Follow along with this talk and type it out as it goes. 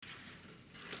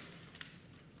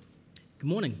Good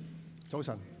morning. 早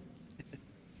晨，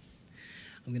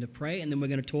 I'm going to pray and then we're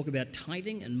going to talk about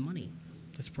tithing and money.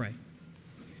 Let's pray.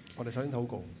 我哋首先禱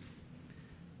告。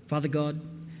 Father God,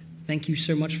 thank you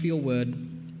so much for your word.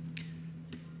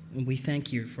 And we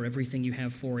thank you for everything you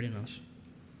have for it in us.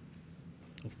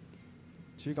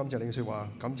 主感謝你嘅説話，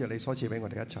感謝你所賜俾我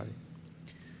哋一切。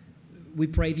 We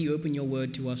pray that you open your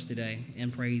word to us today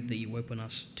and pray that you open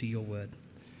us to your word.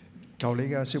 求你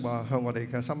嘅説話向我哋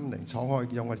嘅心靈敞開，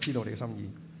讓我哋知道你嘅心意。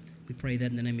 We pray that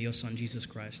in the name of your Son, Jesus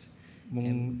Christ.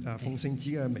 奉聖子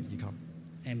嘅名而求。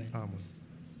 Amen. 阿門。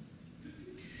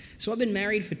 So I've been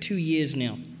married for 2 years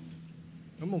now.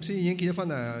 咁牧師已經結咗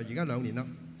婚而家2年啦。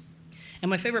 And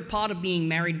my favorite part of being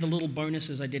married are the little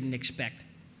bonuses I didn't expect.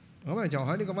 咁就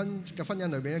喺呢個婚姻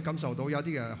裏邊咧，感受到有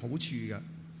啲嘅好處嘅。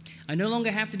 I no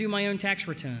longer have to do my own tax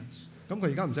returns. 咁佢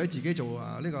而家唔使自己做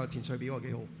呢個填稅表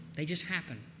幾好。 They just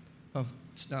happen.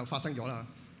 發生咗啦。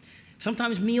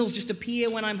 Sometimes meals just appear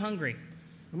when I'm hungry.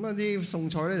 咁啲餸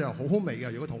菜咧就好好味嘅，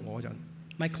如果肚餓嗰陣。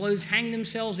 My clothes hang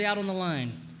themselves out on the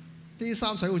line. 啲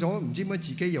衫洗好咗，唔知點解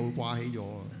自己又會掛起咗。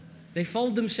 They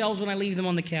fold themselves when I leave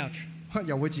them on the couch.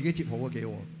 又會自己摺好嘅幾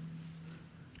好。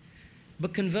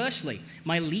 But conversely,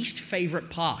 my least favorite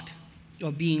part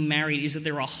of being married is that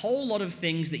there are a whole lot of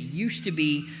things that used to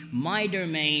be my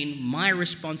domain, my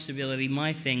responsibility,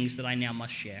 my things that I now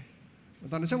must share.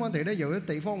 但係相反地咧，有啲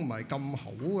地方唔係咁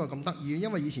好嘅，咁得意，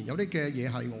因為以前有啲嘅嘢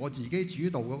係我自己主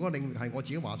導嘅，嗰個領域係我自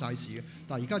己話晒事嘅，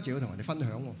但係而家就要同人哋分享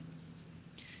喎。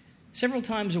 Several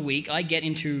times a week, I get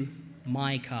into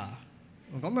my car.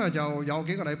 咁就有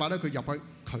幾個禮拜咧，佢入去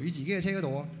佢自己嘅車嗰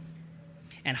度啊。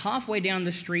 And halfway down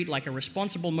the street, like a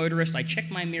responsible motorist, I check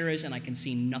my mirrors and I can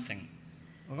see nothing.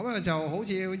 咁就好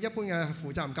似一般嘅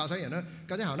負責任駕駛人咧，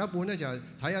駕駛行一半咧就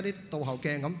睇下啲倒後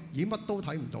鏡咁，咦乜都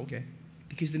睇唔到嘅。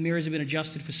 Because the mirrors have been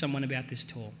adjusted for someone about this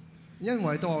tall. 因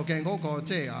為倒後鏡嗰個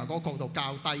嗰個角度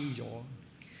較低咗。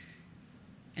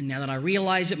 And now that I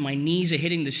realize that my knees are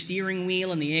hitting the steering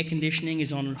wheel and the air conditioning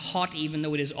is on hot, even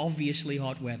though it is obviously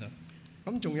hot weather.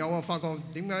 咁仲有發覺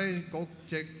點解嗰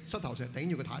隻膝頭成日頂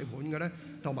住個軚盤嘅咧？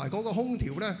同埋嗰個空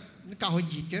調咧較佢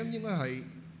熱嘅，應該係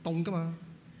凍噶嘛。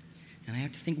 And I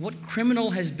have to think, what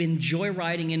criminal has been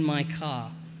joyriding in my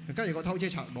car? 跟住個偷車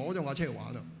賊攞咗我車嚟玩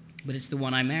啊！ But it's the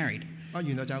one I married.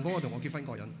 原來就係嗰個同我結婚嗰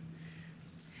個人。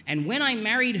 And when I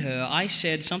married her, I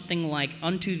said something like,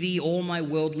 "Unto thee all my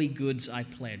worldly goods I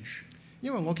pledge."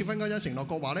 因為我結婚嗰陣承諾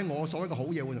過話咧，我所有嘅好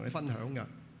嘢會同你分享嘅。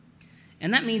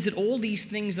 And that means that all these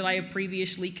things that I have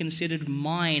previously considered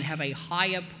mine have a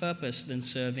higher purpose than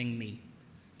serving me.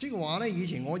 即係話咧，以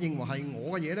前我認為係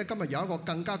我嘅嘢咧，今日有一個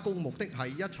更加高目的係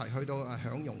一齊去到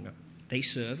享用嘅。 They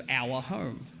serve our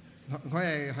home.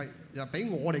 佢係俾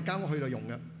我哋間屋去到用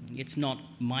嘅。 It's not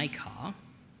my car.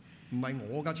 唔係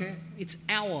我架車， It's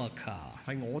our car.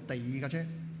 係我哋架車。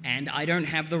 And I don't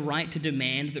have the right to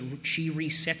demand that she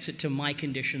resets it to my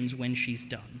conditions when she's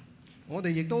done. 我哋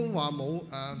亦都話冇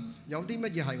有啲乜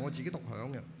嘢係我自己獨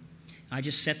享嘅。 I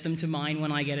just set them to mine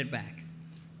when I get it back.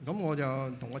 咁我就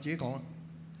同我自己講啦。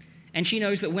 And she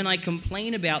knows that when I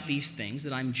complain about these things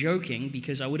that I'm joking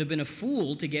because I would have been a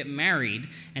fool to get married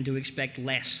and to expect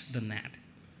less than that.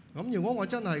 咁如果我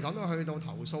真係咁樣去到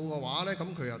投訴嘅話咧，咁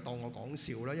佢又當我講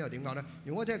笑啦。因為點解咧？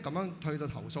如果真係咁樣去到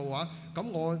投訴嘅話，咁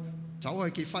我走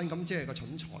去結婚，咁即係個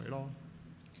蠢材咯。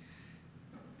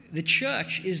 The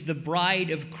church is the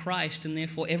bride of Christ, and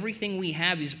therefore everything we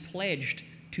have is pledged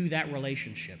to that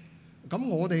relationship. 咁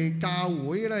我哋教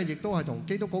會咧，亦都係同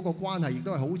基督嗰個關係，亦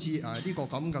都係好似呢個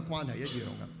咁嘅關係一樣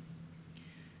嘅。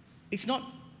 It's not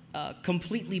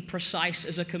completely precise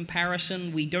as a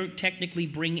comparison. We don't technically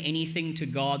bring anything to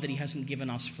God that He hasn't given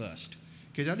us first.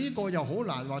 其實呢個又好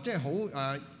難話，即係好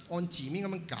按字面咁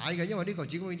樣解嘅，因為呢個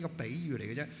只不過係一個比喻嚟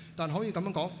嘅啫。但可以咁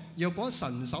樣講，若果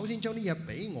神首先將啲嘢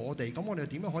俾我哋，咁我哋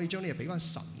點樣可以將啲嘢俾翻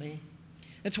神呢？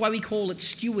 That's why we call it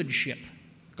stewardship.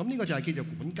 咁呢個就係叫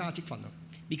做管家職分啦。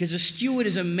 Because a steward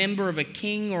is a member of a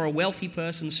king or a wealthy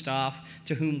person's staff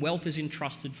to whom wealth is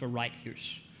entrusted for right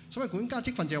use. 所謂管家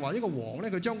職分就係話呢個王咧，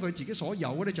佢將佢自己所有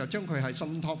嘅咧，就將佢係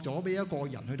信託咗俾一個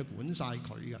人去到管晒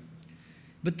佢嘅。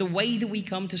 But the way that we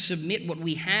come to submit what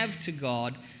we have to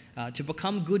God, to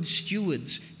become good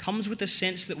stewards, comes with the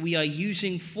sense that we are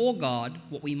using for God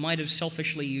what we might have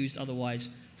selfishly used otherwise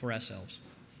for ourselves.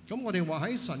 咁我哋話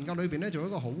喺神嘅裏邊咧，做一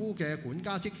個好嘅管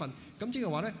家職分。咁即係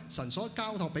話咧，神所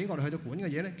交託俾我哋去到管嘅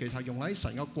嘢咧，其實係用喺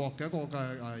神嘅國嘅一個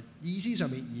嘅意思上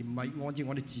面，而唔係按照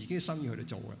我哋自己嘅心意去到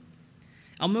做嘅。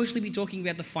 I'll mostly be talking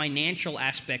about the financial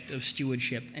aspect of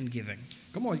stewardship and giving.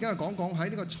 咁我而家講講喺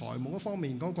呢個財務嗰方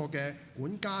面嗰個嘅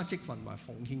管家職分同埋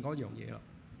奉獻嗰樣嘢啦。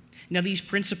Now, these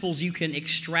principles you can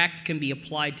extract can be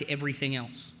applied to everything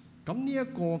else. 咁呢一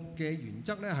個嘅原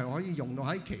則咧係可以用到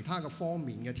喺其他嘅方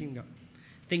面嘅添㗎。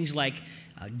Things like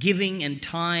giving and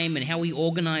time and how we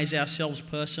organize ourselves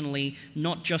personally,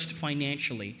 not just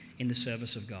financially, in the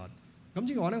service of God. 咁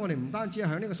即係話咧，我哋唔單止係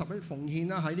喺呢個十一奉獻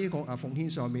啦，喺呢個奉獻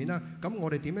上面啦，咁我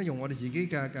哋點樣用我哋自己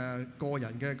嘅個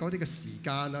人嘅嗰啲嘅時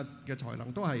間啊嘅才能，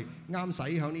都係啱使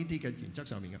喺呢啲嘅原則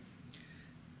上面嘅。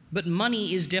But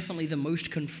money is definitely the most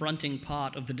confronting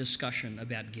part of the discussion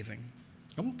about giving.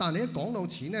 咁但係你一講到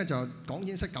錢咧，就講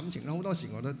錢失感情啦，好多時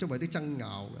我都為啲爭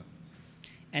拗嘅。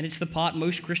And it's the part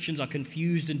most Christians are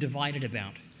confused and divided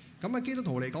about. 咁喺基督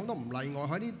徒嚟講都唔例外，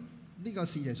喺呢個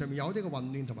事情上面有啲嘅混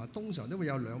亂，同埋通常都會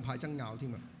有兩派爭拗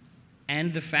添啊。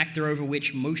And the factor over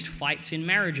which most fights in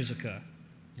marriages occur.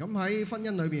 咁喺婚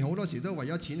姻裏邊好多時都為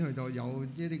咗錢去到有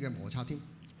一啲嘅摩擦添。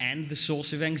And the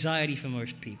source of anxiety for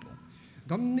most people.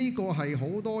 咁呢個係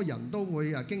好多人都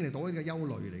會經歷到一個憂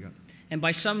慮嚟嘅。And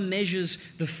by some measures,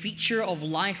 the feature of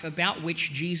life about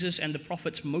which Jesus and the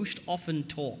prophets most often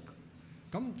talk.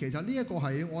 咁其實呢一個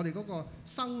係我哋嗰個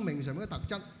生命上面嘅特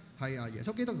質，係耶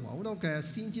穌基督同埋好多嘅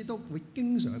先知都會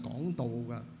經常講到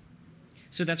㗎。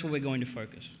So that's what we're going to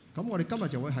focus. 咁我哋今日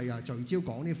就會係聚焦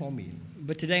講呢方面。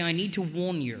But today I need to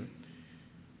warn you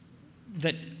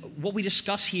that what we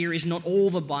discuss here is not all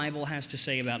the Bible has to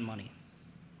say about money.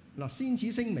 嗱，先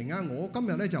此聲明啊，我今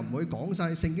日咧就唔會講晒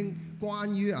聖經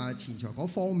關於錢財嗰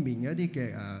方面嘅一啲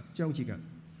嘅章節嘅。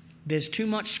There's too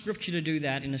much scripture to do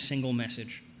that in a single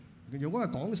message. 如果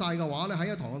係講晒嘅話咧，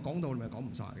喺一堂嘅講道你咪講唔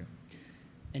晒嘅。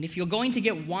And if you're going to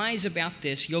get wise about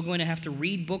this, you're going to have to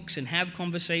read books and have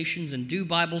conversations and do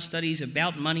Bible studies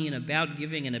about money and about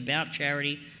giving and about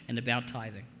charity and about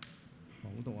tithing. 好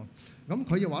多啊！咁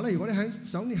佢就話咧，如果你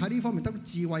想喺呢方面得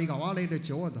智慧嘅話，你哋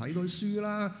最好睇到書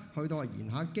啦，去到研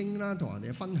下經啦，同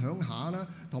人哋分享下啦，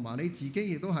同埋你自己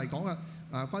亦都係講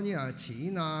關於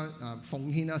錢奉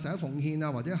獻十一奉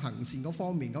獻或者行善嗰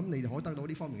方面，咁你就可以得到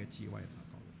呢方面嘅智慧。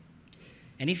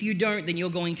And if you don't, then you're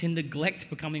going to neglect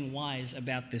becoming wise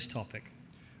about this topic.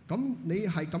 咁你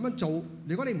係咁樣做，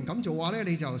如果你唔敢做嘅話咧，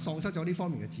你就喪失咗呢方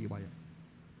面嘅智慧。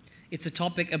It's a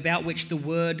topic about which the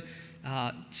Word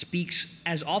speaks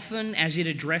as often as it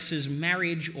addresses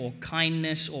marriage or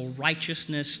kindness or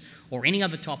righteousness or any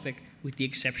other topic, with the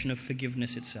exception of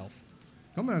forgiveness itself.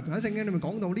 咁喺聖經裏面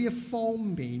講到呢一方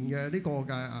面嘅呢個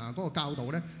嘅嗰個教導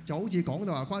咧，就好似講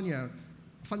到關於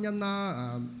婚姻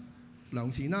啦、良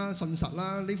善啦、信實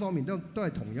啦呢方面都係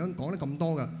同樣講得咁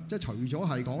多嘅，即係除咗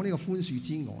係講呢個寬恕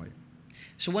之外。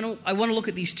So I want to look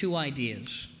at these two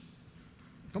ideas.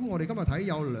 咁我哋今日睇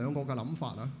有兩個嘅諗法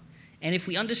啊。And if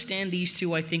we understand these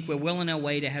two, I think we're well on our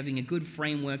way to having a good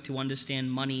framework to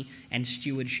understand money and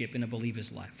stewardship in a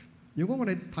believer's life. 如果我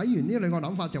哋睇完呢兩個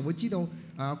諗法，就會知道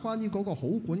關於嗰個好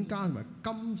管家同埋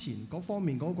金錢嗰方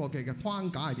面嗰個嘅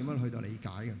框架係點樣去到理解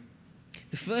嘅。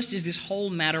The first is this whole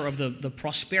matter of the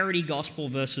prosperity gospel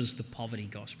versus the poverty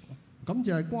gospel. 咁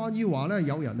就係關於話咧，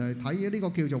有人係睇呢個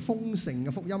叫做豐盛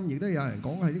嘅福音，亦都有人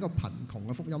講係呢個貧窮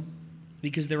嘅福音。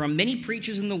Because there are many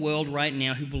preachers in the world right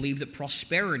now who believe that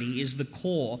prosperity is the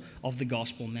core of the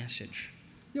gospel message.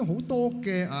 因為好多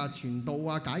嘅傳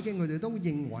道解經，佢哋都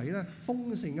認為咧，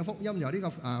豐盛嘅福音就係呢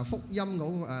個福音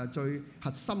嗰個最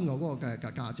核心嘅嗰個嘅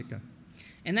價值嘅。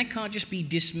And that can't just be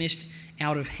dismissed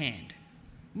out of hand.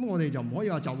 咁我哋就唔可以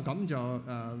話就咁就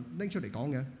拎出嚟講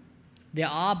嘅。There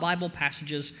are Bible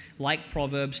passages like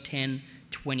Proverbs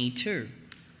 10:22.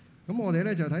 咁我哋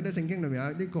咧就睇到聖經裏面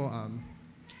有呢個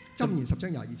箴言10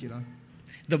章22節啦。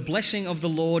The blessing of the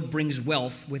Lord brings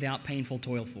wealth without painful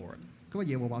toil for it. 佢話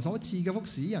耶和華所賜嘅福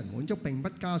使人滿足，並不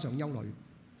加上憂慮。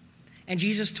And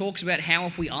Jesus talks about how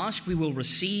if we ask, we will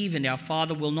receive, and our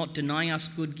Father will not deny us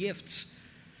good gifts.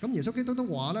 咁耶穌基督都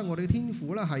話咧，我哋嘅天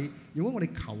父咧係，如果我哋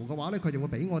求嘅話咧，佢就會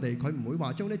俾我哋，佢唔會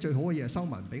話將啲最好嘅嘢收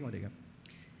埋俾我哋嘅。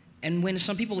And when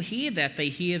some people hear that, they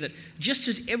hear that just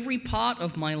as every part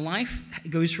of my life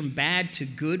goes from bad to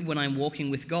good when I'm walking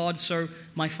with God, so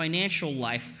my financial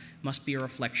life must be a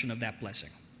reflection of that blessing.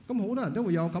 咁好多人都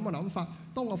會有咁嘅諗法，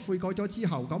當我悔改咗之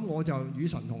後，咁我就與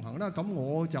神同行啦，咁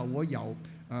我就會由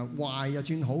壞又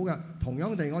轉好嘅。同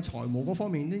樣地，我財務嗰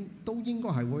方面都應該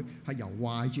係由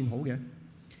壞轉好嘅。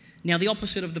Now, the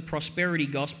opposite of the prosperity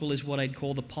gospel is what I'd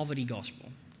call the poverty gospel.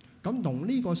 咁同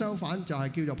呢個相反就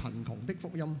係叫做貧窮的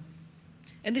福音。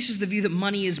And this is the view that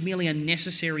money is merely a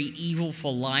necessary evil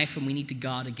for life and we need to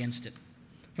guard against it.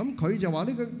 咁佢就話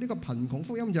呢個貧窮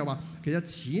福音就話，其實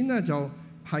錢咧就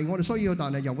係我哋需要，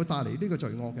但係又會帶嚟呢個罪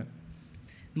惡嘅。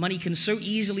Money can so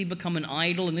easily become an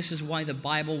idol, and this is why the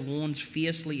Bible warns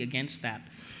fiercely against that.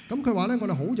 咁佢話咧，我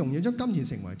哋好容易將金錢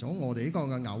成為咗我哋呢個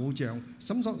嘅偶像，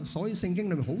咁所以聖經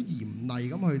裏面好嚴厲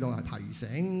咁去到提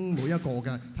醒每一個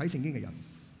嘅睇聖經嘅人。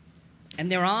And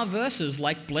there are verses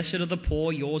like, "Blessed are the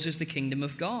poor, yours is the kingdom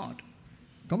of God."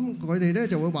 咁佢哋咧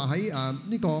就會話喺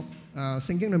呢個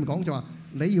聖經裏面講就話，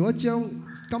你如果將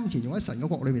金錢用喺神嘅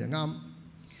國裏面就啱。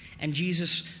And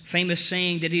Jesus' famous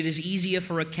saying that it is easier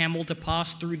for a camel to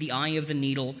pass through the eye of the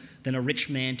needle than a rich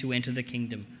man to enter the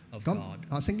kingdom of God.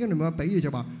 聖經裏面嘅比喻就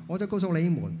話，我就告訴你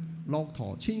們，駱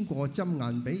駝穿過針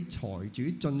眼，比財主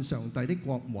進上帝的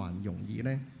國還容易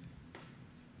呢。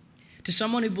To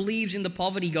someone who believes in the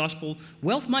poverty gospel,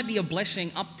 wealth might be a blessing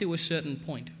up to a certain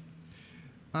point.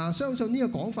 相信呢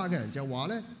個講法嘅人就話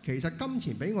咧，其實金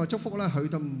錢俾我祝福咧，去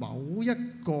到某一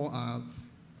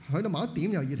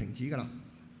點又要停止㗎啦。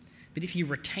But if you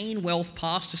retain wealth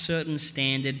past a certain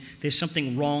standard, there's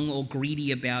something wrong or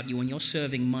greedy about you, and you're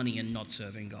serving money and not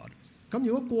serving God. 咁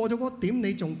如果過咗嗰點，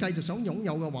你仲繼續想擁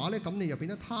有嘅話咧，咁你就變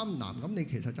得貪婪，咁你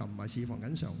其實就唔係侍奉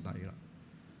緊上帝啦。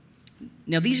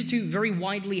Now, these are two very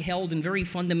widely held and very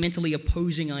fundamentally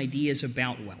opposing ideas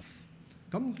about wealth.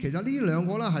 咁其實呢兩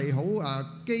個咧係好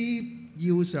基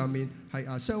要上面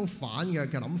係相反嘅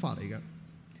諗法嚟嘅。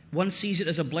One sees it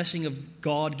as a blessing of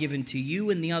God given to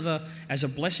you, and the other as a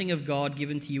blessing of God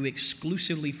given to you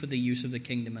exclusively for the use of the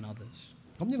kingdom and others.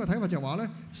 咁一個睇法就係話咧，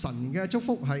神嘅祝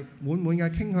福係滿滿嘅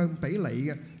傾向俾你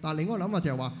嘅，但係另外一個諗法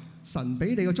就係話，神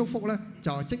俾你嘅祝福咧，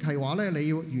就即係話咧，你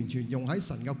要完全用喺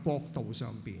神嘅國度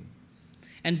上邊。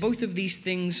And both of these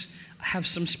things have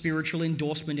some spiritual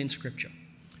endorsement in Scripture.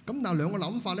 咁但係兩個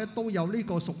諗法咧，都有呢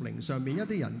個屬靈上面一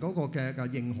啲人嗰個嘅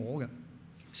認可嘅。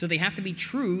So they have to be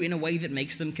true in a way that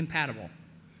makes them compatible.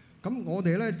 咁我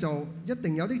哋咧就一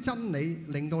定有啲真理，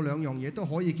令到兩樣嘢都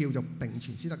可以叫做並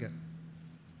存先得嘅。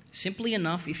Simply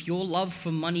enough, if your love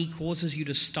for money causes you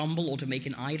to stumble or to make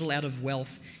an idol out of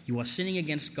wealth, you are sinning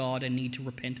against God and need to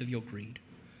repent of your greed.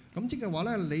 咁即係話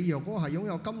咧，你若果係擁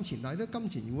有金錢，但係啲金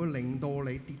錢會令到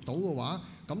你跌倒嘅話，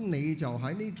咁你就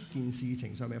喺呢件事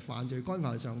情上面犯罪，干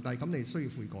犯上帝，咁你需要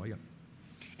悔改嘅。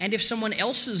And if someone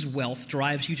else's wealth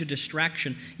drives you to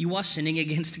distraction, you are sinning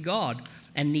against God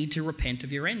and need to repent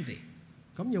of your envy.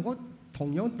 咁如果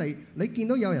同樣地，你見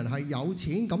到有人係有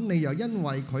錢，咁你又因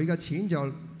為佢嘅錢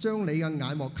就將你嘅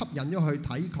眼目吸引咗去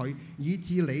睇佢，以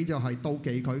致你就係妒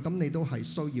忌佢，咁你都係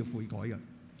需要悔改嘅。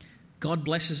God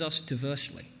blesses us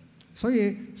diversely. 所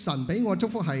以神俾我祝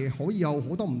福係可以有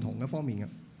好多唔同嘅方面嘅。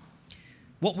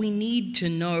What we need to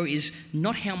know is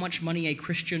not how much money a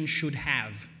Christian should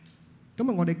have.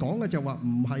 咁我哋講嘅就話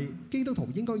唔係基督徒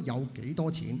應該有幾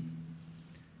多錢。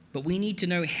But we need to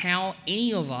know how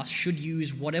any of us should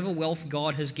use whatever wealth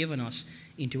God has given us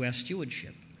into our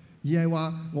stewardship. 而係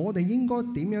話我哋應該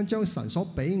點樣將神所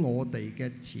俾我哋嘅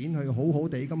錢去好好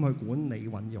地咁去管理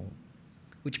運用。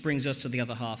Which brings us to the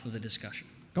other half of the discussion.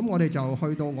 咁我哋就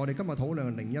去到我哋今日討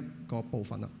論另一個部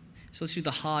分啦。So let's do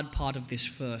the hard part of this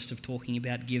first, of talking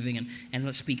about giving, and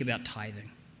let's speak about tithing.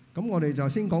 咁我哋就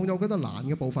先講咗嗰啲難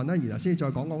嘅部分啦，然後先再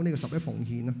講講呢個十一奉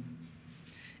獻啦。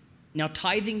Now,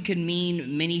 tithing can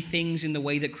mean many things in the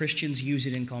way that Christians use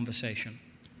it in conversation.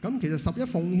 咁其實十一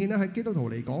奉獻咧喺基督徒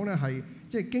嚟講咧係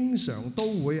即係經常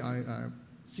都會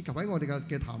涉及喺我哋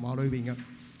嘅談話裏邊嘅。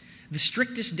The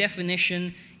strictest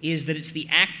definition is that it's the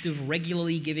act of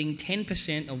regularly giving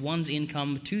 10% of one's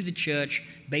income to the church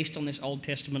based on this Old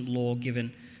Testament law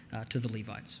given to the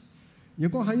Levites. 如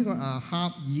果喺呢個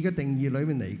狹義嘅定義裏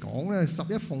面嚟講咧，十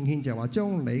一奉獻就係話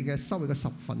將你嘅收入嘅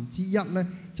1/10咧，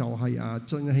就係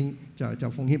進獻就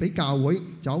奉獻俾教會，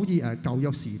就好似舊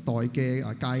約時代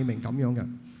嘅誡命咁樣嘅。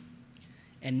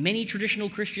And many traditional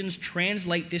Christians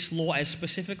translate this law as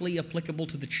specifically applicable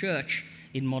to the church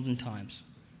in modern times.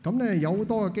 咁咧有好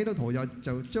多嘅基督徒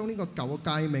就將呢個舊嘅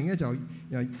誡命咧就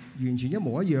完全一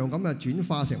模一樣咁轉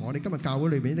化成我哋今日教會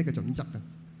裏邊呢個準則嘅。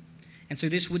And so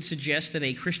this would suggest that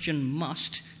a Christian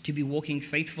must, to be walking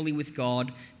faithfully with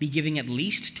God, be giving at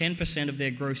least 10% of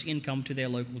their gross income to their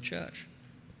local church.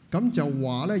 咁就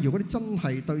話咧，如果你真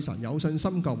係對神有信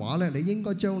心嘅話咧，你應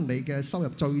該將你嘅收入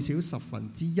最少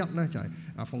1/10咧就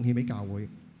係奉獻俾教會。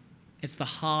It's the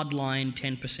hardline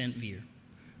 10% view.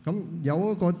 咁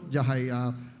有一個就係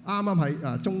啱啱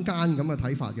喺中間咁嘅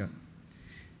睇法嘅。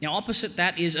Now, opposite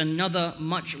that is another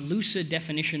much looser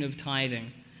definition of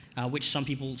tithing, which some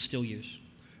people still use.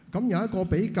 咁有一個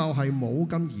比較係冇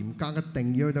咁嚴格嘅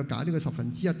定義去到解呢個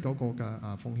1/10嗰個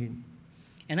嘅奉獻。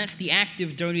And that's the act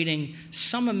of donating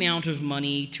some amount of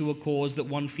money to a cause that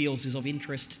one feels is of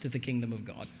interest to the kingdom of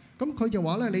God. 咁佢就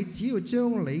話咧，你只要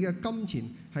將你嘅金錢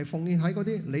係奉獻喺嗰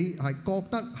啲你係覺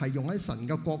得係用喺神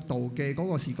嘅國度嘅嗰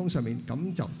個事工上面，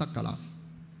咁就得㗎啦。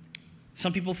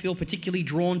Some people feel particularly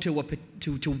drawn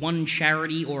to one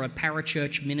charity or a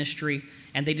parachurch ministry,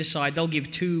 and they decide they'll give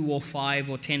 2 or 5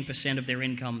 or 10% of their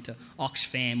income to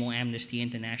Oxfam or Amnesty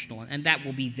International, and that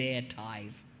will be their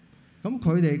tithe. 咁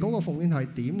佢哋嗰個奉獻係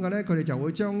點嘅咧？佢哋就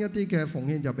會將一啲嘅奉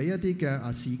獻就俾一啲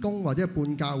嘅事工或者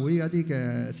半教會嘅一啲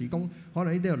嘅事工，可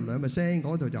能呢啲係2%，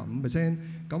嗰度就5%，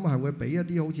咁係會俾一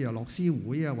啲好似樂施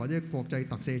會啊或者國際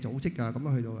特赦組織啊咁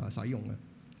樣去到使用嘅。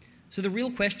So the real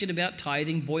question about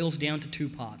tithing boils down to two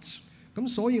parts. 咁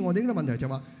所以我哋呢個問題就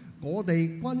話，我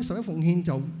哋關於十一奉獻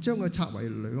就將佢拆為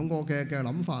兩個嘅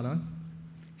諗法啦。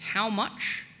How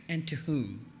much and to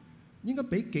whom? 應該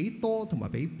俾幾多同埋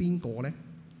俾邊個咧？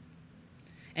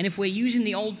 And if we're using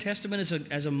the Old Testament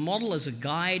as a model, as a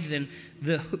guide, then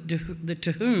the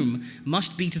to whom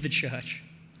must be to the church.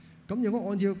 咁如果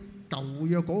按照舊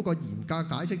約嗰個嚴格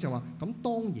解釋就話，咁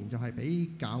當然就係俾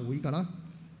教會㗎啦。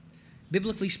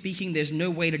Biblically speaking, there's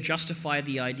no way to justify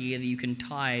the idea that you can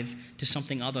tithe to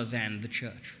something other than the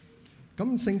church.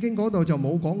 咁聖經嗰度就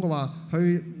冇講過話，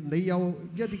你有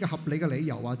一啲嘅合理嘅理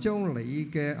由話將你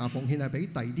嘅奉獻係俾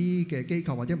第啲嘅機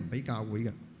構或者唔俾教會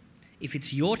嘅。If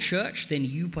it's your church, then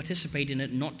you participate in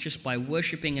it not just by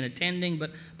worshipping and attending,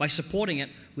 but by supporting it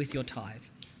with your tithe.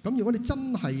 咁如果你真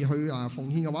係去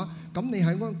奉獻嘅話，咁你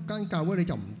喺嗰間教會你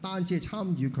就唔單止係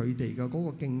參與佢哋嘅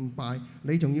嗰個敬拜，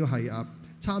你仲要係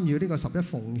參與呢個十一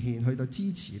奉獻去到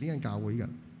支持呢間教會嘅。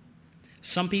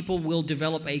Some people will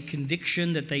develop a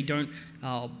conviction that they don't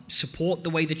support the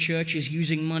way the church is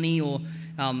using money or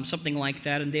something like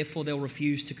that, and therefore they'll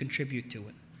refuse to contribute to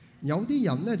it. 有啲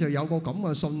人咧就有個咁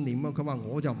嘅信念啊，佢話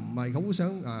我就唔係好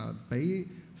想俾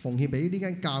奉獻俾呢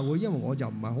間教會，因為我就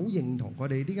唔係好認同佢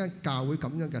哋呢間教會咁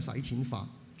樣嘅使錢法。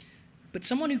But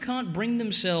someone who can't bring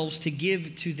themselves to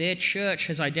give to their church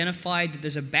has identified that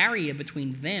there's a barrier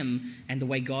between them and the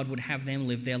way God would have them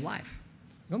live their life.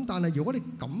 咁但係如果你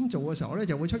咁做嘅時候咧，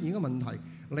就會出現一個問題，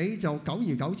你就久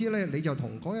而久之咧，你就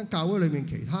同嗰間教會裏面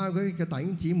其他嗰啲嘅弟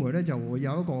兄姊妹咧，就會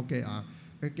有一個嘅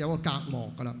有個隔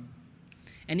膜㗎啦。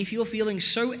And if you're feeling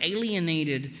so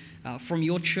alienated from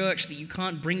your church that you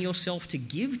can't bring yourself to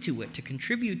give to it, to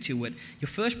contribute to it, your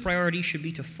first priority should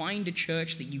be to find a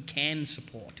church that you can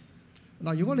support.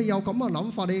 嗱，如果你有咁嘅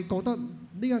諗法，你覺得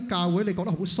呢間教會你覺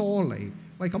得好疏離，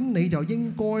喂，咁你就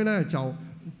應該咧就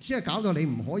即係搞到你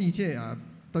唔可以即係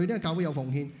對呢間教會有奉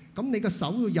獻。咁你嘅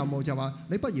首要任務就話，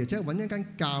你不如即係揾一間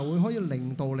教會可以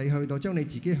令到你去到將你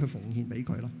自己去奉獻俾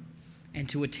佢咯。And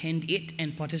to attend it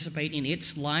and participate in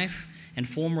its life and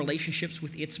form relationships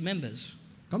with its members.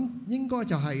 咁應該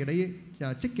就係你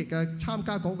積極嘅參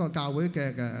加嗰個教會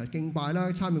嘅敬拜啦，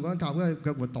參與嗰間教會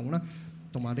嘅活動啦，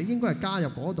同埋你應該係加入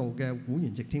嗰度嘅會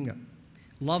員席添嘅。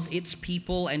Love its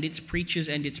people and its preachers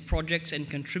and its projects and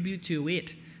contribute to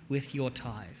it with your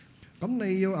tithe. 咁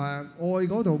你要愛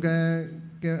嗰度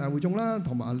嘅會眾啦，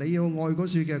同埋你要愛嗰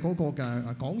處嘅嗰個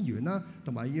嘅講員啦，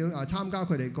同埋要參加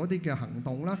佢哋嗰啲嘅行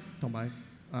動啦，同埋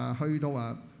去到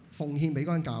奉獻俾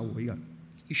嗰間教會嘅。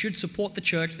You should support the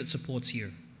church that supports you.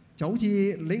 就好似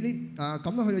你咁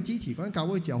樣去到支持嗰間教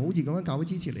會，就好似嗰間教會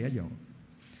支持你一樣。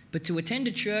But to attend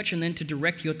a church and then to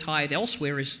direct your tithe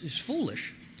elsewhere is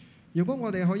foolish. 如果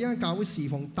我哋去一間教會侍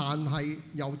奉，但係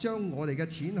又將我哋嘅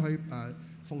錢去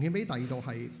奉獻俾第二度，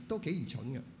係都幾愚蠢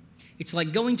嘅。It's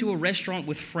like going to a restaurant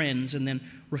with friends and then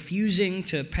refusing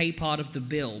to pay part of the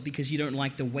bill because you don't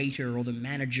like the waiter or the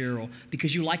manager or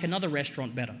because you like another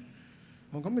restaurant better.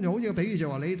 咁就好似個比喻就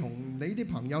話，你同你啲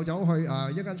朋友走去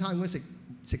一間餐館食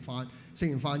飯，食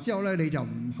完飯之後咧，你就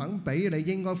唔肯俾你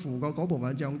應該付嘅嗰部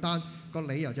分帳單，個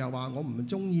理由就係話我唔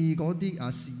中意嗰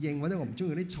啲侍應，或者我唔中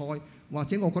意啲菜，或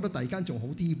者我覺得第二間仲好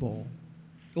啲噃。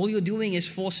All you're doing is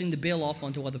forcing the bill off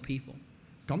onto other people.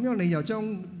 咁樣你就將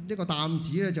一個擔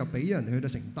子咧就俾人哋去到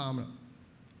承擔啦。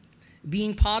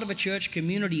Being part of a church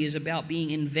community is about being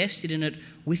invested in it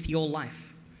with your life.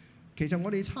 其實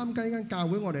我哋參加一間教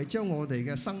會，我哋將我哋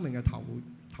嘅生命嘅投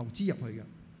資入去嘅。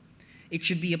It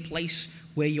should be a place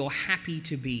where you're happy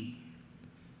to be.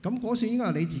 咁嗰處應該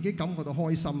係你自己感覺到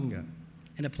開心嘅。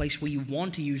And a place where you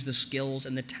want to use the skills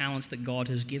and the talents that God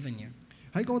has given you.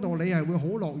 喺嗰度你係會好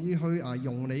樂意去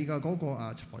用你嘅嗰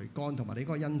個才幹同埋你嗰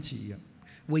個恩賜嘅。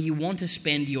Where you want to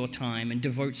spend your time and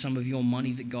devote some of your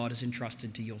money that God has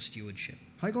entrusted to your stewardship.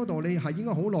 喺嗰度你係應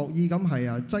該好樂意咁係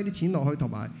擠啲錢落去，同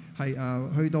埋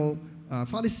係去到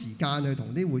花啲時間去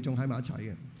同啲會眾喺埋一齊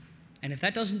嘅。And if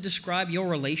that doesn't describe your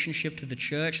relationship to the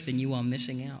church, then you are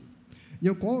missing out.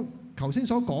 若果頭先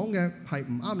所講嘅係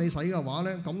唔啱你使嘅話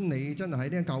咧，咁你真係喺呢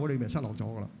間教會裏面失落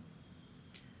咗噶啦。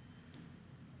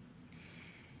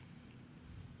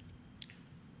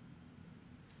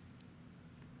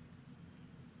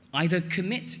Either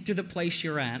commit to the place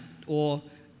you're at, or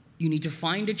you need to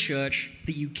find a church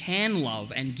that you can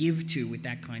love and give to with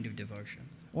that kind of devotion.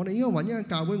 我哋應該揾一間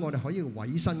教會，我哋可以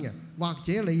委身嘅，或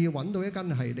者你要揾到一間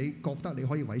係你覺得你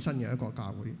可以委身嘅一個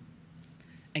教會。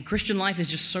And Christian life is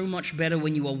just so much better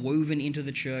when you are woven into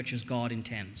the church as God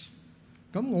intends.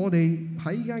 咁我哋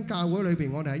喺間教會裏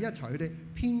邊，我哋係一齊去哋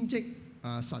編織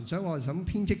神想我哋想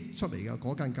編織出嚟嘅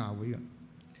嗰間教會嘅。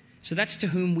So that's to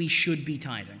whom we should be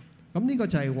tithing. 咁呢個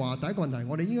就係話第一個問題，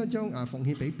我哋應該將奉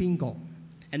獻俾邊個？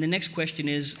 And the next question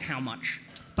is how much?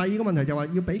 第二個問題就話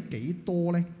要俾幾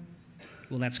多呢？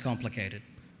 Well, that's complicated.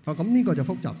 咁呢個就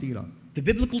複雜啲啦。The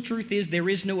biblical truth is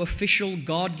there is no official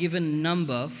God-given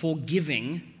number for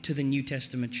giving to the New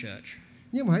Testament church.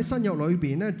 因為喺新約裏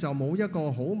邊咧，就冇一個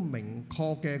好明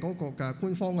確嘅嗰個嘅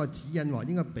官方嘅指引話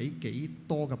應該俾幾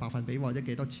多嘅百分比或者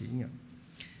幾多錢嘅。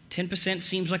10%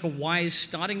 seems like a wise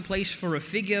starting place for a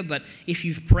figure, but if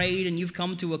you've prayed and you've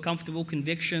come to a comfortable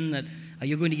conviction that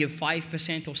you're going to give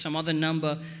 5% or some other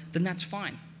number, then that's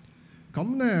fine.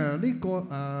 咁咧呢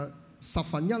個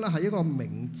1/10咧係一個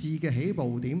明智嘅起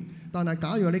步點，但係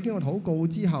假如你經過禱告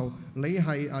之後，你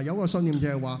係有個信念就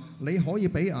係話你可以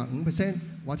俾5%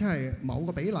 或者係某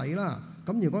個比例啦。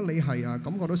咁如果你係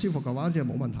感覺到舒服嘅話，就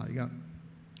冇問題嘅。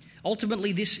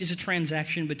Ultimately, this is a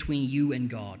transaction between you and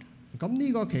God. 咁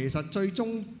呢個其實最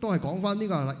終都係講翻呢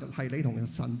個係你同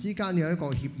神之間嘅一個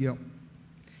協約。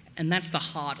And that's the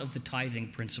heart of the tithing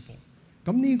principle.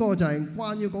 咁呢個就係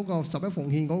關於嗰個11奉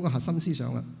獻嗰個核心思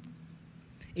想啦。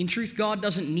In truth, God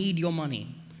doesn't need your money.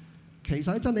 其實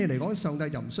喺真理嚟講，上帝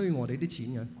就唔需要我哋啲錢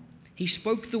嘅。He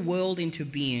spoke the world into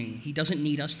being. He doesn't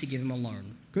need us to give him a loan.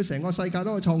 佢成個世界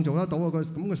都可以創造得到啊！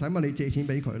咁佢使乜你借錢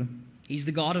俾佢咧？ He's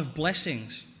the God of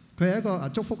blessings. 佢係一個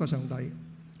祝福嘅上帝。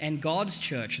And God's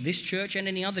church, this church and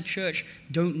any other church,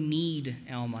 don't need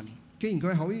our money. 既然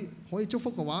佢可以祝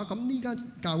福嘅話，咁呢間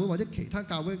教會或者其他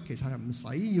教會其實係唔使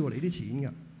要你啲錢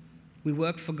嘅。We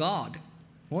work for God.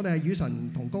 我哋係與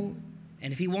神同工。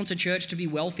And if he wants a church to be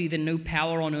wealthy, then no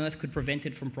power on earth could prevent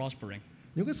it from prospering.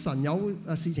 如果神有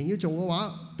事情要做嘅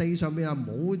話，地上面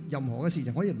冇任何嘅事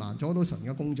情可以攔阻到神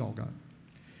嘅工作㗎。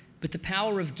But the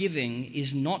power of giving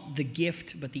is not the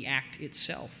gift, but the act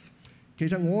itself. 其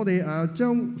實我哋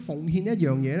將奉獻一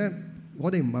樣嘢咧，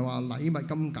我哋唔係話禮物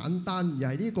咁簡單，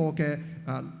而係呢個嘅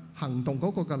行動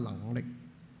嗰個嘅能力。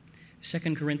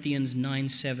2 Corinthians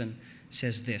 9:7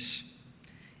 says this.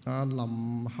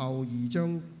 林後2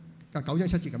章9章7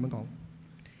節咁樣講。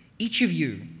Each of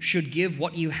you should give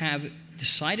what you have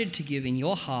decided to give in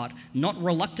your heart, not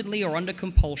reluctantly or under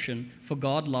compulsion, for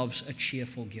God loves a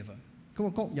cheerful giver. 佢話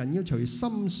各人要隨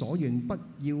心所願，不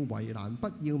要為難，不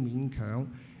要勉強，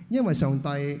因為上帝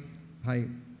係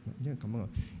因為咁啊，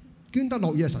捐得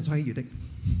樂意係神所喜悅的。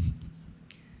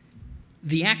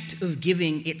The act of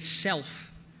giving itself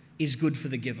is good for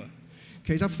the giver.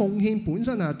 其實奉獻本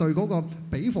身係對嗰個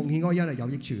俾奉獻嗰個人係有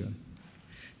益處嘅。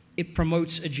It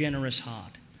promotes a generous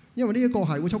heart. 因為呢一個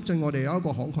係會促進我哋有一個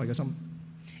慷慨嘅心。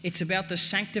It's about the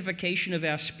sanctification of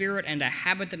our spirit and a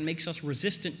habit that makes us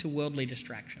resistant to worldly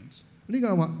distractions. 呢個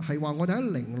係話我哋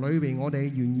喺靈裏邊，我哋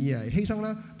願意嚟犧牲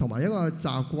啦，同埋一個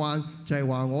習慣就係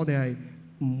話我哋係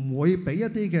唔會俾一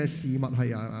啲嘅事物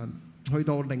係去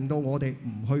到令到我哋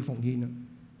唔去奉獻啊。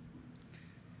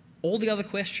All the other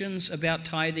questions about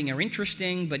tithing are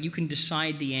interesting, but you can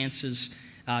decide the answers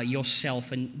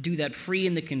yourself and do that free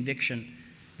in the conviction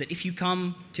that if you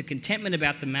come to contentment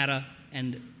about the matter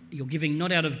and you're giving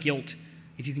not out of guilt,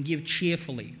 if you can give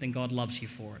cheerfully, then God loves you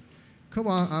for it. 佢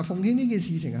話奉獻呢件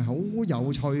事情係好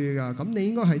有趣㗎，咁你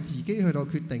應該係自己去到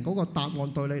決定嗰個答案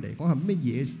對你嚟講係乜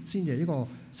嘢先至係一個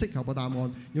適合嘅答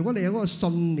案。如果你有嗰個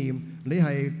信念，你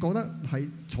係覺得係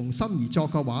從心而作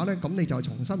嘅話咧，咁你就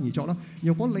從心而作啦。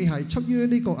如果你係出於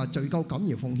呢個罪疚感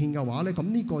而奉獻嘅話咧，咁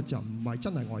呢個就唔係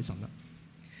真係愛神啦。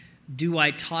Do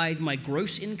I tithe my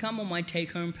gross income or my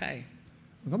take-home pay?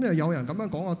 咁又有人咁樣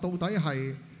講話，到底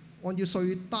係按照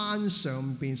稅單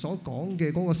上邊所講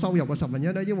嘅嗰個收入嘅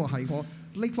1/10咧，抑或係我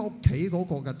拎翻屋企嗰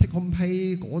個嘅 take home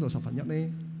pay 嗰度1/10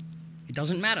咧 It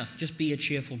doesn't matter. Just be a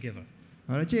cheerful giver.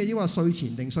 係啦，即係抑或稅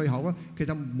前定稅後啊，其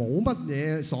實冇乜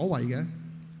嘢所謂嘅。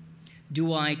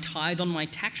Do I tithe on my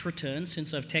tax return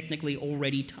since I've technically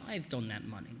already tithed on that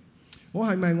money? 我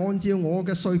係咪按照我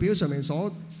嘅稅表上面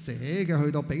所寫嘅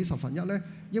去到俾1/10咧？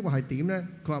抑或係點咧？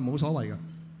佢話冇所謂嘅。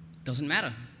Doesn't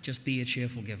matter. Just be a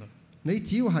cheerful giver. 你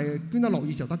只要係捐得樂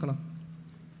意就得㗎啦。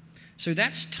So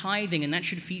that's tithing, and that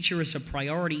should feature as a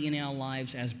priority in our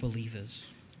lives as believers.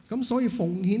 咁所以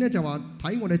奉獻咧就話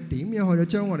睇我哋點樣去到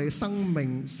將我哋嘅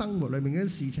生活裏面嘅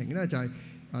事情咧就係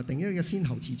定一個先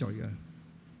後次序嘅。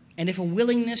And if a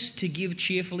willingness to give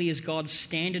cheerfully is God's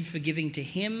standard for giving to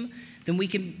Him, then we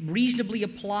can reasonably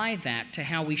apply that to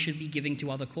how we should be giving to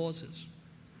other causes.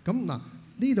 咁嗱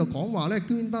呢度講話咧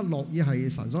捐得樂意係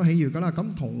神所喜悅㗎啦。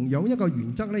咁同樣一個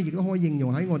原則咧，亦都可以應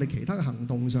用喺我哋其他嘅行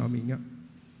動上面嘅。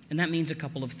And that means a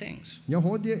couple of things. 有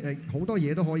好多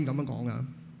嘢都可以咁樣講㗎。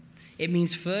It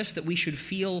means first that we should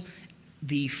feel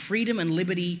the freedom and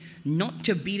liberty not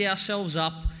to beat ourselves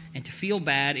up and to feel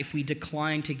bad if we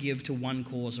decline to give to one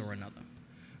cause or another.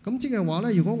 咁即係話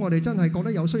咧，如果我哋真係覺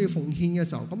得有需要奉獻嘅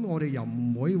時候，咁我哋又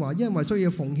唔會話因為需要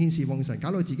奉獻侍奉神，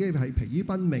搞到自己係疲於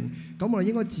奔命。咁我哋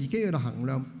應該自己去度衡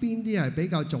量邊啲係比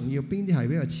較重要，邊啲係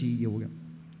比較次要嘅。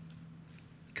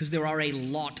Because there are a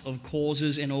lot of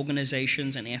causes and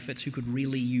organizations and efforts who could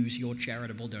really use your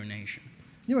charitable donation.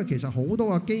 因為其實好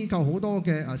多嘅機構、好多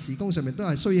嘅事工上面都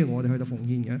係需要我哋去到奉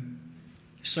獻嘅。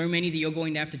So many that you're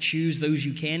going to have to choose those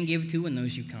you can give to and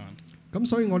those you can't. 咁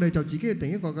所以我哋就自己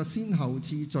定一個嘅先後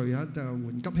次序啊，就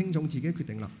緩急輕重自己決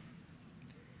定啦。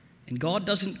And God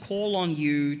doesn't call on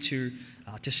you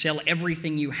to sell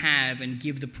everything you have and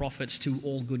give the profits to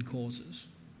all good causes.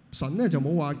 神咧就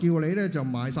冇話叫你咧就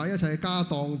賣晒一切家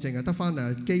當，淨係得翻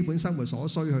基本生活所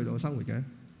需去到生活嘅。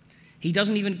He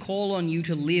doesn't even call on you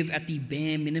to live at the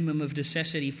bare minimum of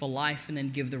necessity for life and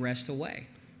then give the rest away.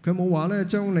 佢冇話咧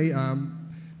將你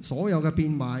所有嘅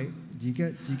變賣，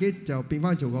自己就變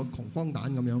翻做個窮光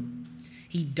蛋咁樣。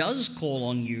He does call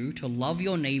on you to love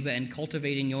your neighbor and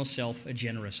cultivate in yourself a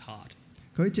generous heart.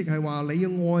 佢即係話你要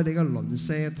愛你嘅鄰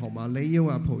舍，同埋你要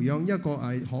培養一個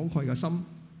慷慨嘅心。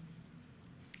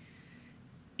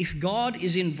If God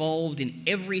is involved in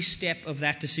every step of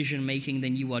that decision making,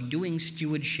 then you are doing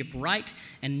stewardship right,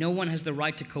 and no one has the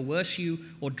right to coerce you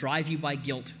or drive you by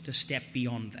guilt to step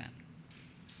beyond that.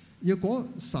 如果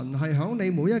神係響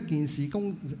你每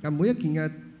一件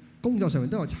嘅工作上面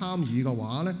都有參與嘅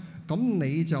話咧，咁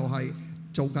你就係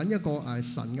做緊一個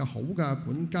神嘅好嘅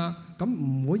管家，咁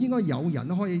唔會應該有人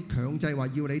可以強制話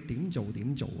要你點做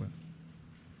嘅。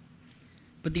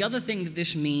But the other thing that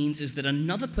this means is that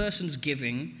another person's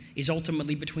giving is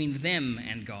ultimately between them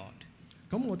and God.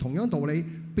 咁我同樣道理，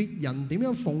別人點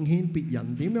樣奉獻，別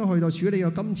人點樣去到處理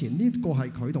個金錢，呢個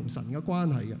係佢同神嘅關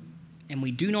係嘅。And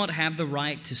we do not have the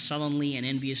right to sullenly and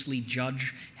enviously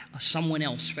judge someone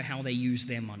else for how they use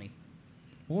their money.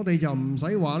 我哋就唔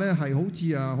使話咧係好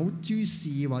似好諸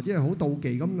事或者係好妒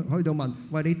忌咁去到問，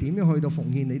喂，你點樣去到奉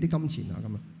獻你啲金錢啊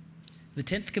咁啊？ The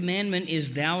 10th commandment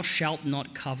is, "Thou shalt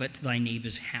not covet thy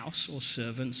neighbor's house or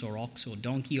servants or ox or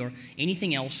donkey or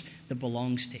anything else that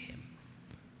belongs to him."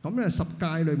 咁咧十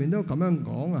誡裏面都咁樣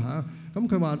講啊嚇，咁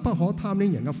佢話不可貪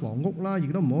戀人嘅房屋啦，亦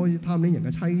都唔可以貪戀人嘅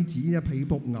妻子、婢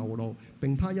僕、牛驢，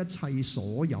並他一切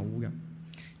所有嘅。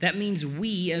That means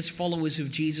we, as followers of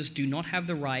Jesus, do not have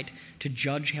the right to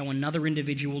judge how another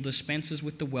individual dispenses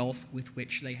with the wealth with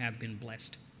which they have been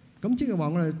blessed. 咁即係話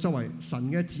我哋作為神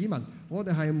嘅子民，我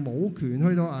哋係冇權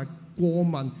去到過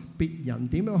問別人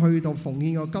點樣去到奉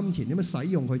獻個金錢，點樣使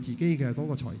用佢自己嘅嗰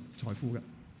個財富嘅。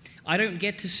I don't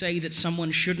get to say that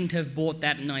someone shouldn't have bought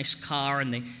that nice car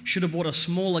and they should have bought a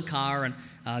smaller car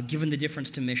and given the difference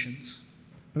to missions.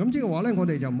 咁即係話咧，我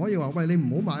哋就唔可以話，喂，你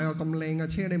唔好買個咁靚嘅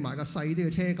車，你買個細啲嘅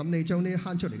車，咁你將啲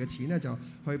慳出嚟嘅錢咧就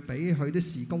去俾去啲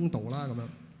事工度啦咁樣。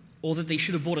Or that they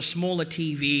should have bought a smaller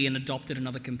TV and adopted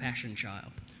another compassion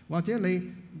child. 或者你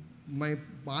咪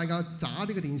買個渣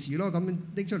啲嘅電視咯，咁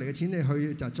拎出嚟嘅錢你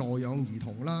去就助養兒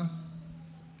童啦。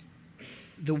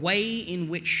The way in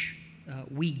which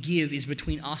we give is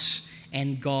between us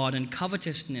and God, and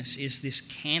covetousness is this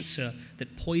cancer that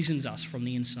poisons us from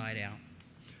the inside out.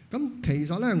 咁其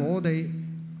實咧，我哋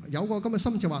有個咁嘅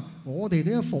心，就話我哋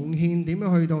點樣奉獻，點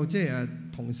樣去到即係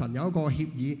同神有一個協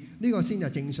議，呢個先係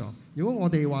正常。如果我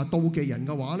哋話妒忌人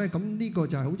嘅話咧，咁呢個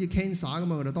就係好似 cancer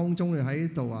咁啊，我哋當中你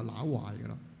喺度鬧壞㗎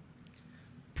啦。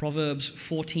Proverbs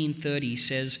 14:30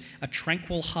 says, "A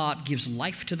tranquil heart gives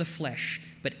life to the flesh,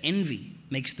 but envy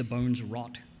makes the bones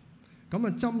rot." 咁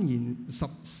啊，箴言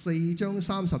14章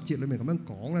30節裏面咁樣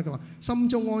講咧，佢話心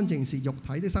中安靜是肉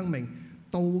體的生命，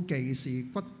妒忌是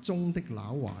骨中的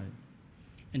朽壞。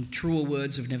And truer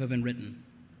words have never been written.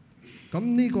 咁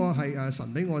呢個係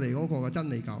神俾我哋嗰個嘅真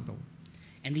理教導。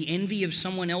And the envy of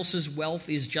someone else's wealth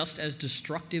is just as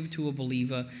destructive to a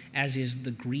believer as is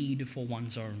the greed for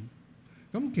one's own.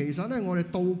 咁其實咧，我哋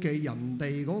妒忌人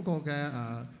哋嗰個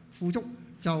嘅富足，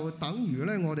就等於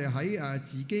咧我哋喺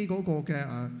自己嗰個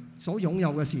嘅所擁有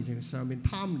嘅事情上面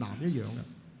貪婪一樣嘅。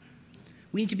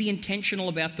We need to be intentional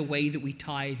about the way that we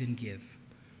tithe and give.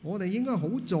 我哋應該好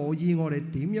在意我哋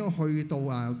點樣去到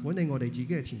管理我哋自己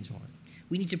嘅錢財。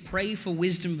We need to pray for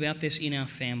wisdom about this in our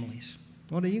families.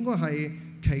 我哋應該係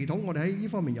祈禱我哋喺呢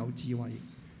方面有智慧。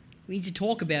We need to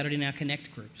talk about it in our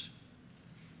connect groups.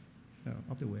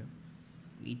 Up the way.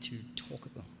 We need to talk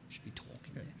about. Should be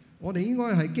talking. Okay. 我哋應該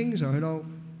係經常去到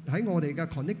喺我哋嘅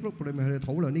connect group 裏面去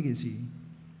討論呢件事。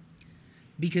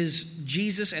Because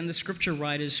Jesus and the scripture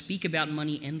writers speak about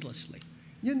money endlessly.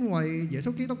 因為耶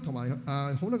穌基督同埋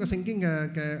好多嘅聖經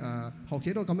嘅學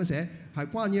者都咁樣寫，係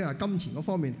關於金錢嗰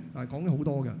方面講咗好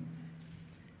多嘅。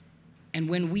And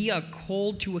when we are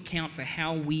called to account for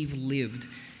how we've lived,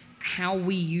 how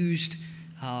we used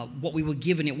what we were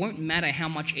given, it won't matter how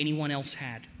much anyone else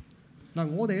had. 嗱，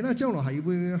我哋咧將來係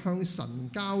會向神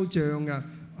交帳嘅，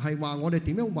係話我哋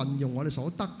點樣運用我哋所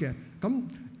得嘅，咁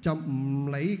就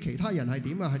唔理其他人係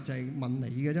點啊，係就係問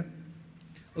你嘅啫。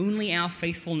Only our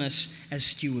faithfulness as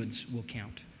stewards will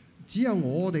count. 只有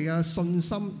我哋嘅信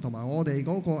心同埋我哋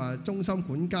嗰個忠心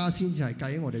管家先至係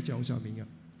計喺我哋帳上面嘅。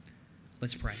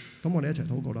Let's pray. 咁我哋一齊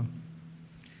禱告啦。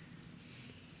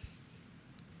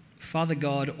Father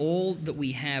God, all that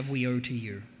we have we owe to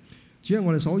you. 主啊，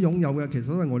我哋所擁有嘅其實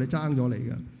都係我哋爭咗你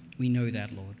嘅。We know that,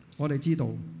 Lord. 我哋知道。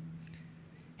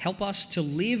Help us to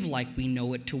live like we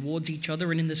know it towards each other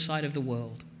and in the sight of the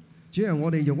world. 主啊，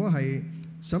我哋如果係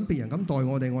想別人咁待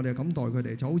我哋，我哋咁待佢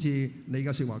哋，就好似你嘅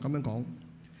説話咁樣講。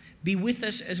Be with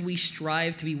us as we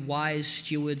strive to be wise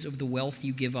stewards of the wealth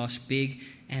you give us, big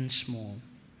and small.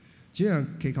 主啊，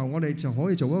祈求我哋就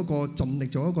可以做一個盡力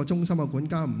做一個忠心嘅管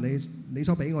家，唔理你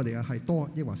所俾我哋嘅係多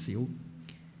抑或少。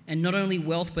And not only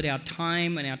wealth, but our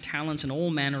time and our talents and all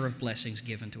manner of blessings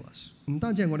given to us. 唔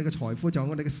單止係我哋嘅財富，就係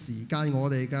我哋嘅時間，我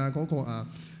哋嘅嗰個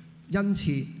恩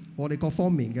賜，我哋各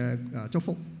方面嘅祝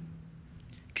福。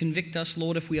Convict us,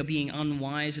 Lord, if we are being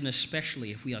unwise, and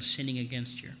especially if we are sinning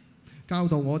against you. 教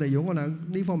導我哋，如果我哋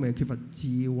呢方面缺乏智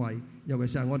慧，尤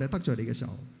其是係我哋得罪你嘅時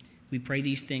候。We pray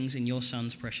these things in your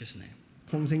Son's precious name.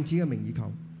 奉聖子嘅名而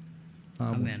求。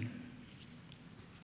Amen.